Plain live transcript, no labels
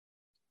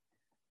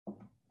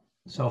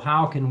So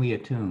how can we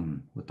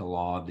attune with the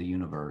law of the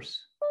universe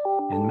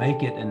and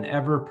make it an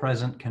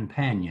ever-present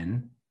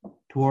companion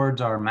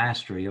towards our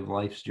mastery of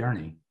life's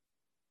journey?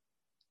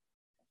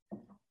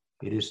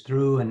 It is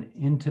through an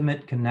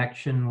intimate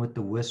connection with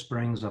the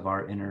whisperings of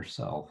our inner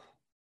self.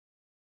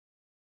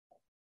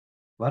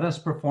 Let us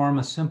perform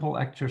a simple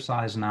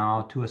exercise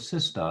now to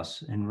assist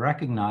us in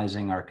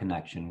recognizing our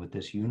connection with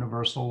this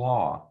universal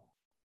law.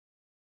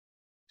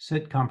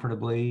 Sit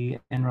comfortably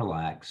and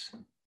relax,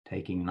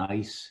 taking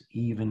nice,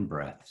 even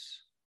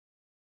breaths.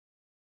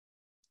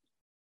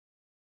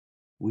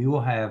 We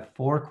will have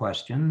 4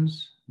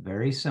 questions,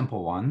 very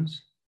simple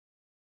ones,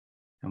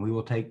 and we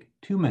will take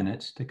 2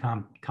 minutes to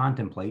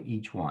contemplate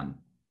each one.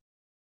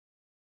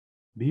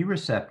 Be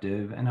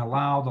receptive and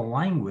allow the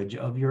language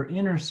of your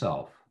inner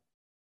self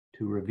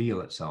to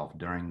reveal itself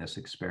during this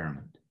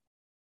experiment.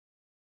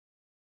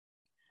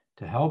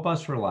 To help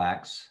us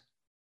relax,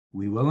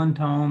 we will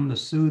intone the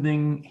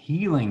soothing,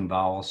 healing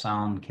vowel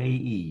sound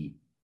KE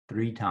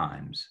 3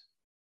 times,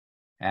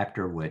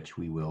 after which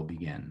we will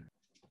begin.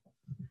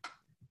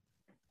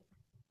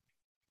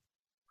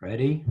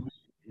 Ready?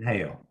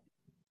 Inhale.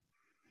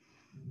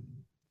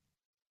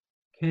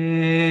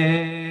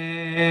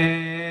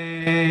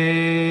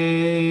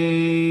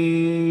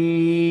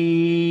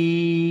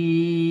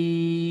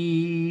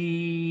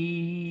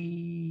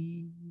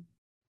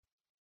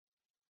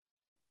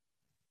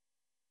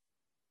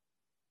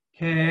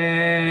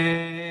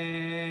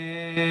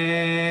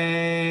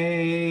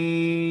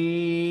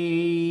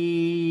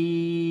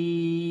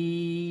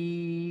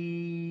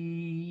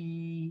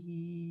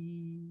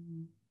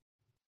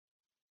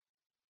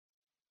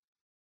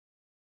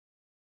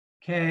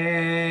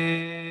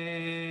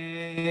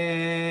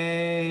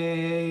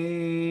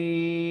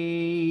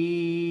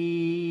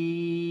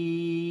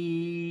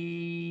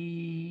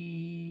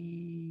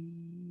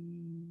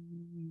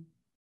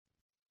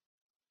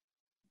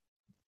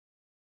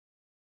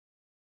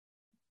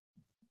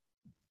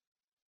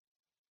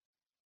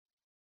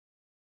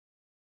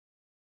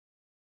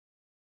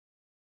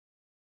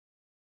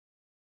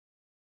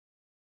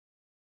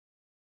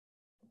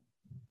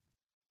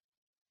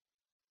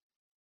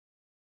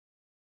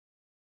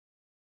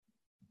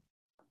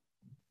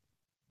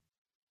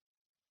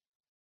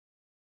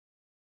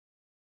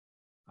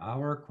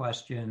 Our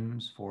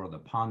questions for the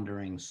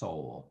pondering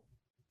soul.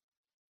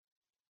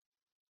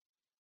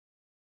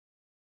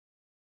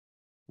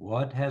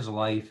 What has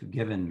life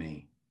given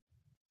me?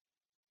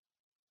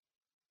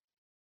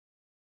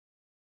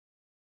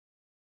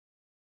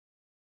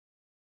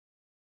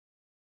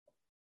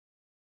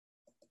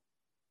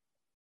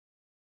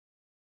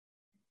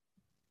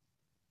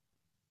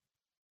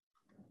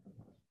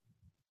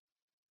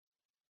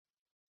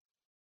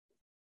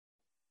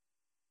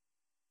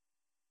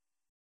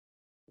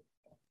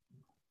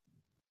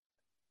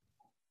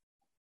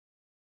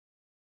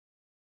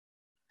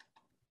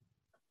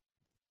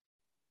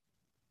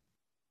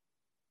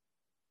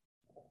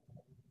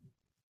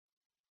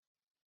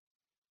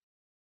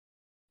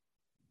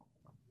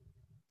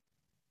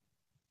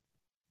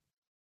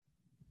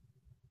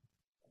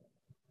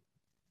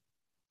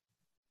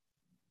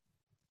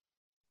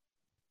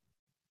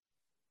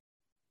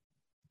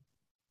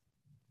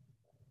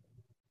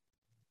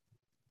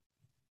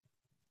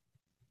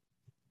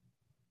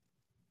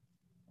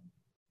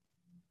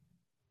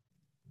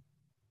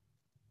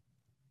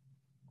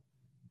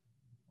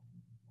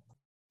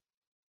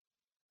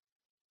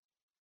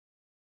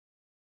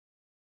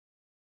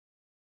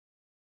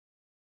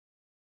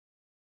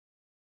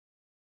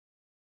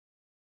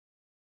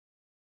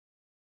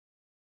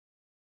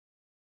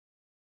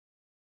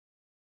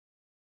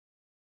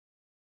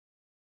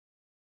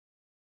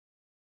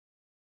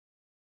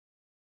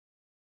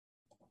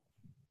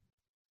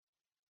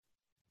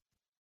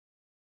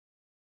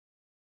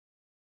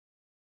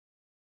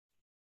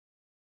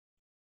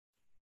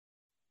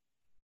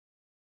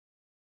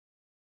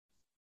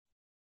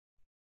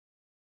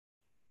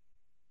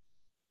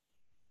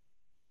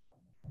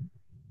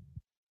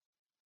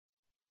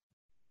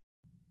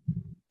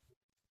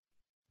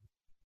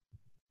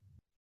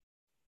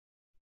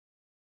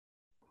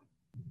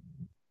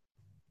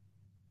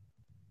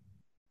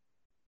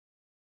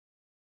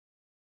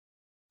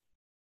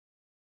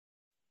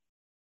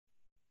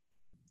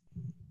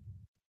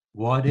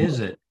 What is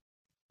it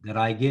that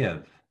I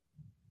give?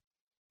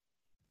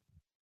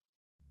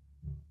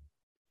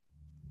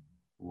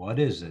 What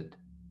is it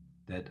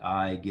that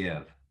I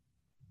give?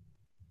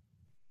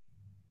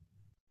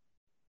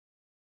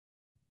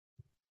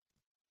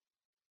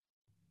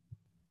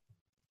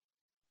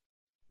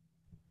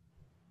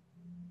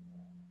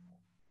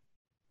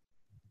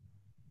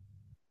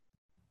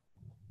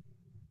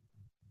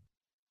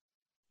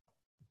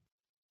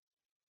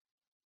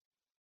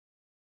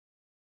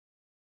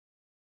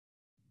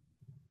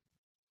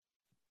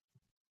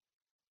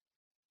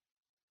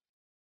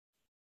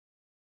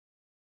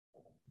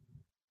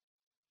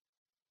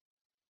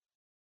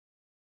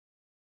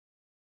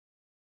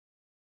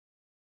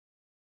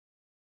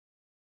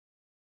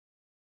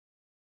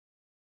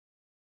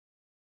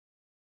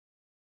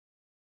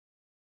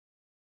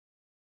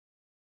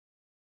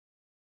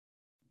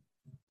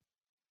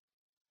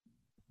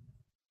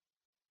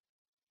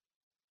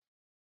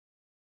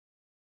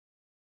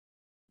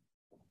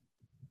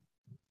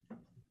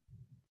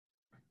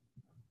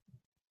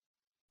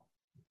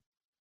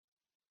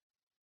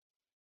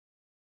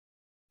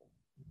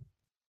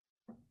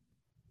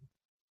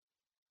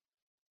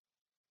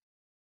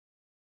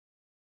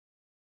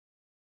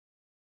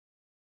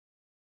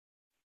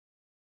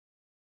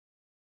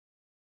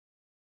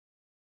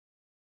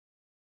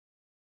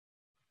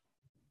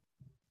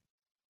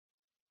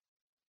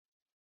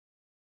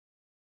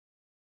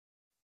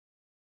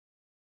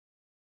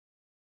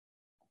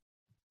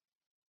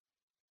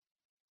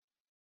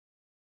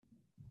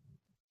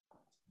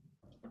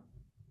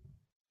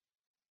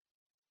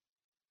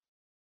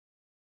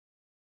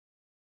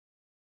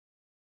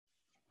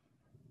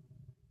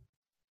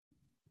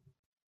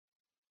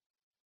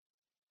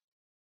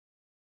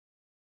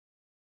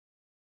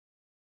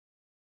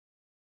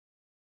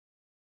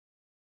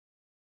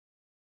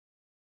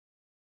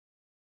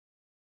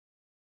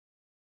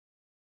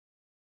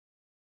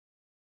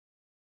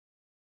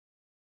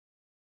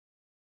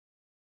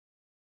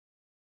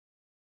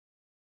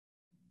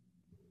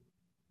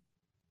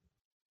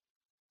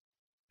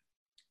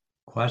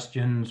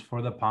 Questions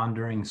for the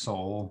pondering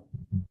soul.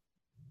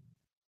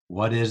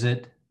 What is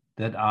it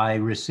that I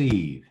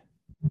receive?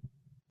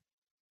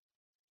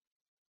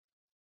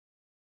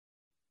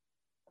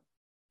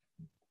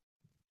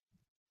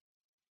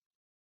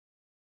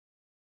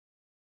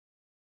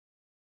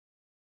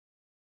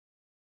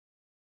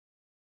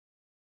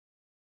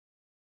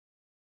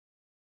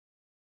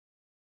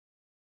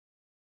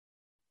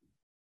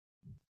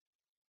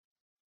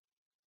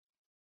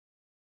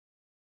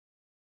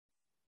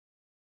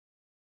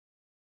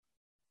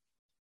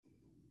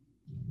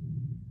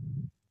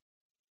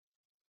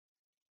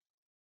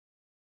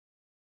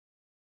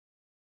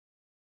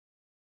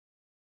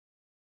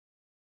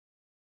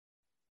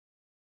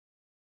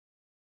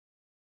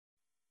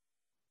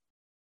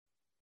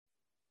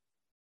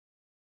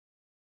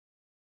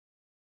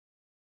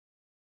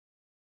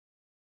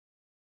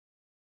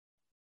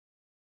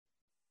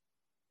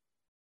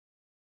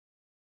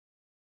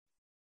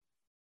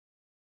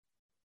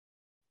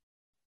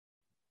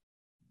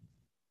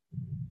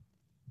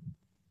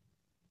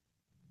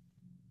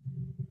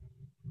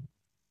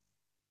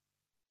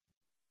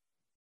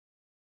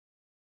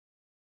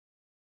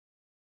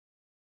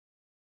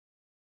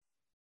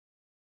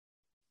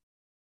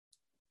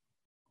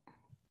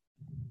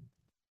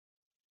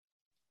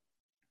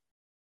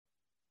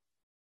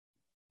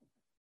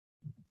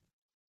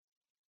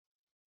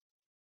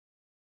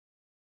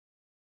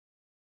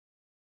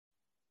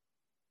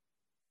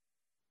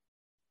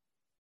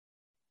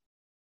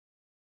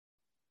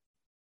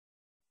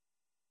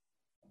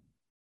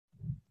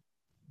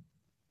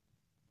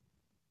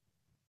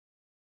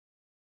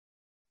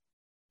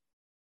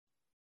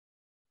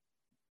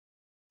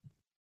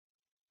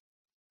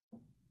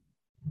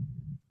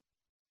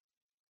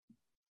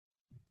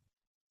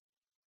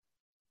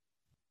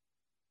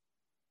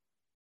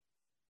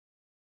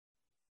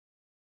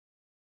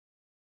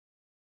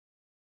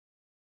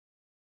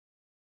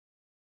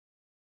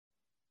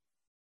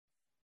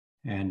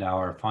 And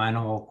our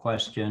final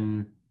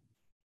question,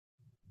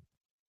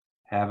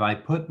 have I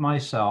put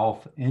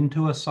myself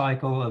into a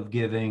cycle of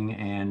giving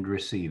and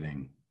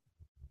receiving?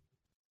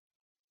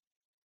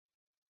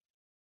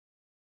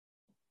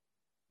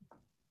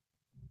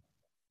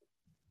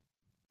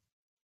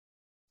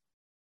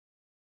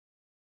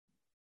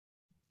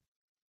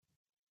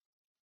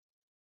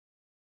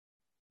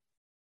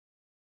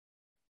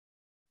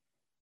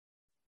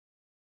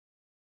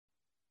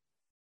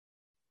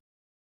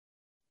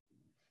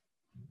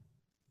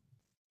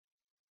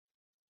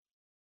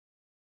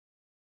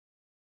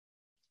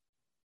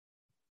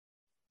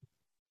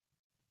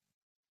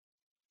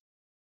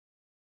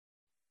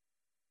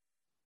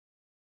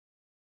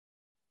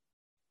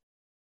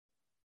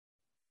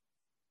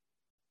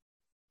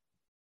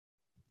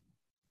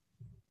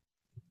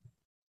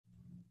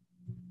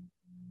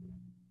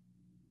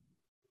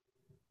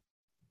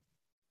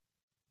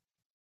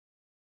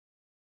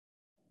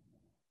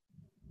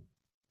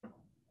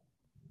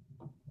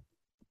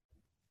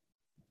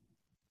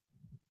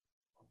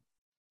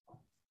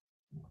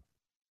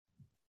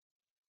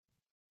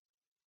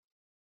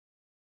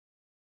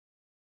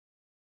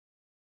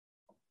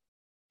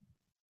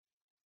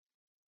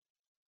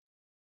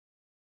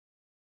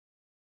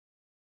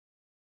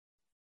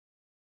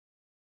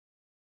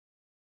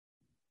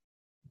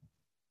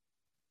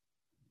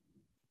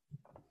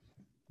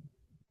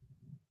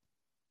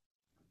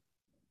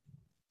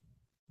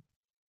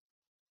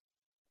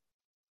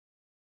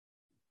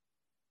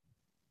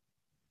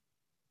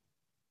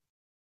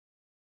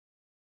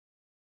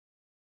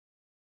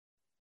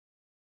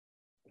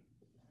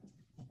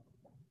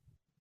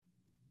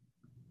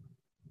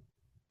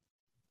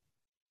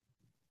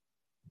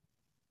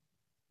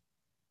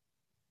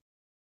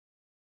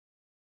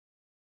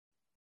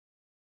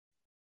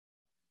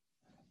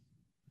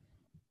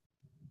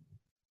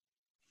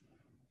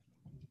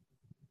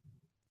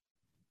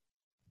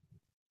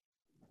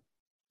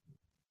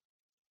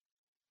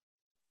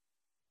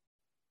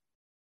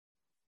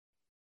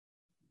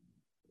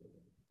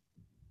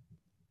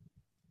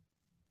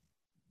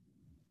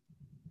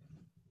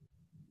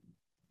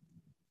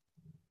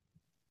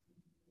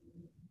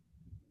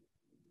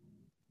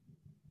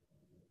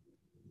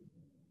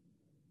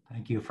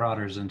 Thank you,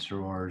 fratres and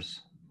sorors.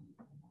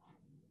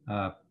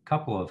 A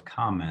couple of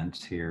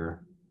comments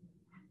here.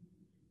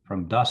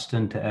 From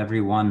Dustin to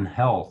everyone,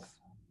 health,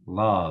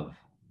 love,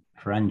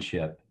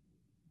 friendship,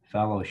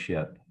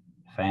 fellowship,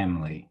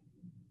 family.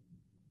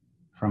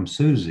 From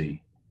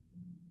Susie,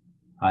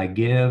 I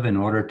give in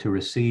order to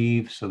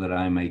receive so that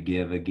I may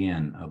give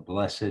again, a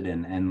blessed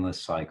and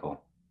endless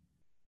cycle.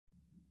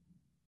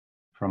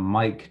 From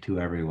Mike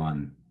to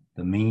everyone,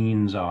 the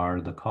means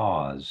are the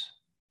cause.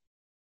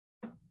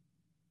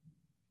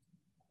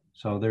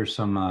 So there's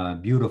some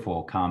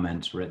beautiful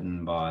comments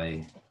written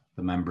by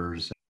the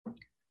members.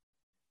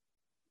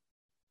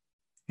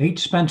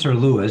 H. Spencer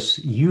Lewis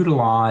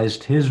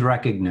utilized his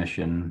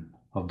recognition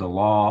of the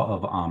law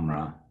of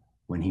Amra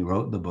when he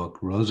wrote the book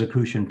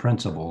Rosicrucian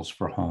Principles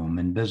for Home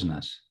and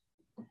Business,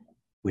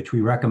 which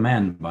we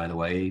recommend, by the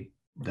way,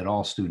 that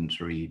all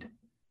students read.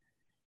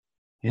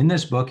 In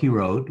this book, he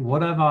wrote,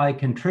 "What have I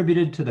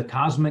contributed to the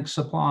cosmic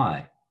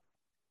supply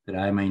that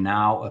I may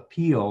now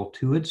appeal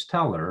to its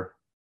teller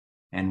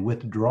and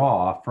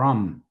withdraw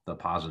from the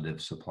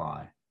positive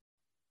supply?"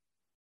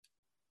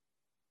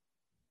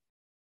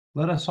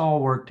 Let us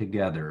all work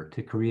together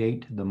to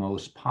create the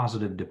most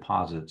positive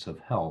deposits of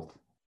health,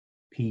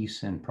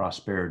 peace, and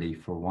prosperity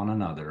for one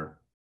another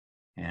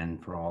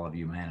and for all of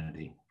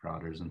humanity,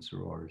 brothers and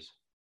sorors.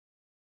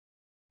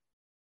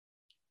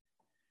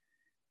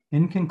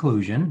 In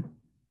conclusion,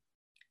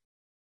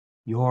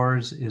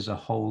 yours is a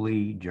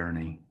holy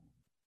journey.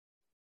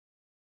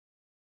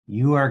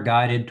 You are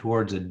guided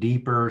towards a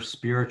deeper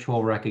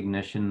spiritual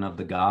recognition of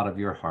the God of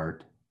your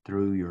heart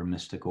through your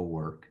mystical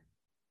work.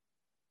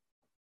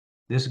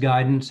 This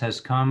guidance has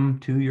come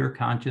to your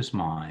conscious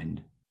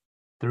mind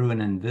through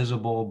an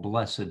invisible,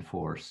 blessed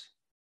force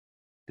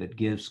that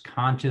gives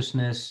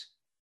consciousness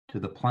to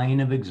the plane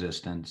of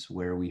existence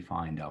where we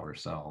find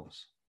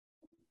ourselves.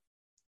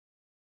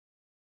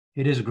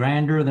 It is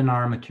grander than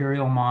our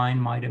material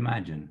mind might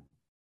imagine,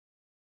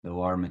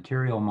 though our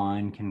material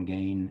mind can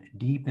gain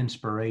deep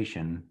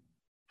inspiration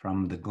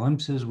from the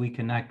glimpses we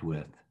connect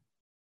with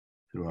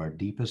through our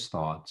deepest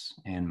thoughts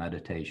and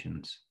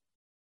meditations.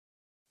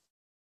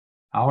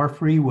 Our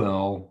free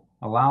will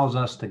allows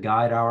us to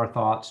guide our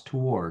thoughts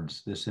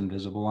towards this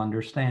invisible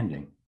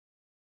understanding.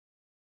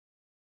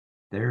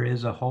 There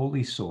is a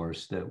holy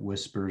source that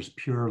whispers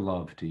pure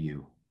love to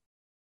you,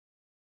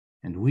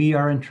 and we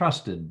are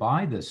entrusted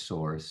by this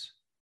source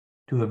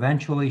to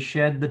eventually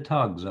shed the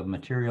tugs of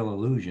material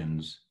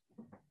illusions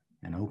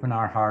and open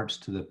our hearts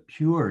to the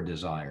pure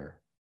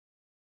desire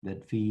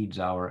that feeds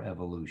our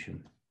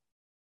evolution.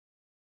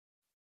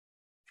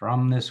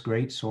 From this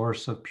great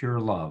source of pure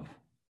love,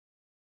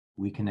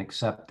 we can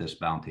accept this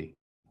bounty,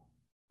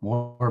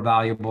 more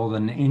valuable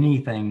than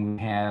anything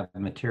we have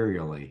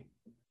materially,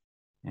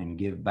 and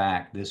give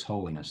back this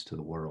holiness to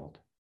the world.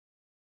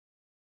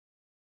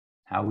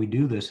 How we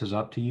do this is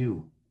up to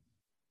you,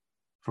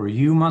 for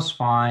you must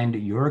find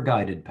your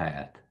guided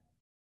path,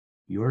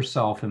 your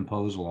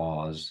self-imposed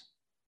laws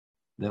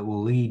that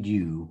will lead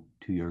you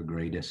to your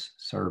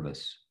greatest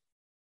service.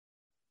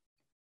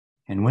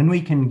 And when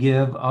we can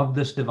give of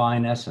this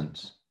divine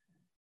essence,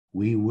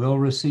 we will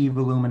receive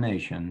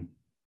illumination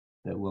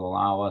that will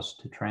allow us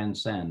to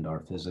transcend our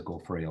physical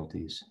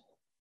frailties.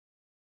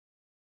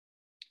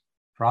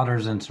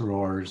 Brothers and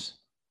sorors,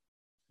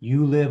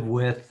 you live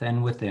with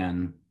and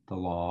within the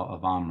law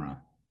of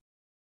Amra.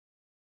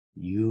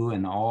 You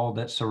and all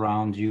that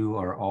surrounds you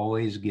are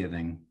always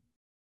giving,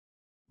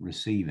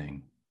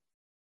 receiving,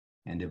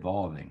 and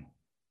evolving.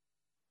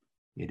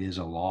 It is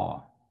a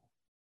law.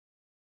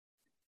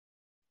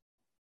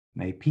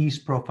 May peace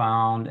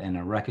profound and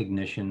a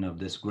recognition of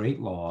this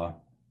great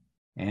law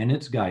and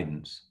its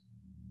guidance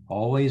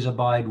always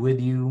abide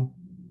with you,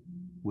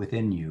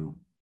 within you,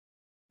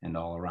 and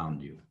all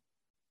around you.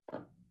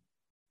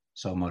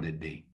 So mote it be.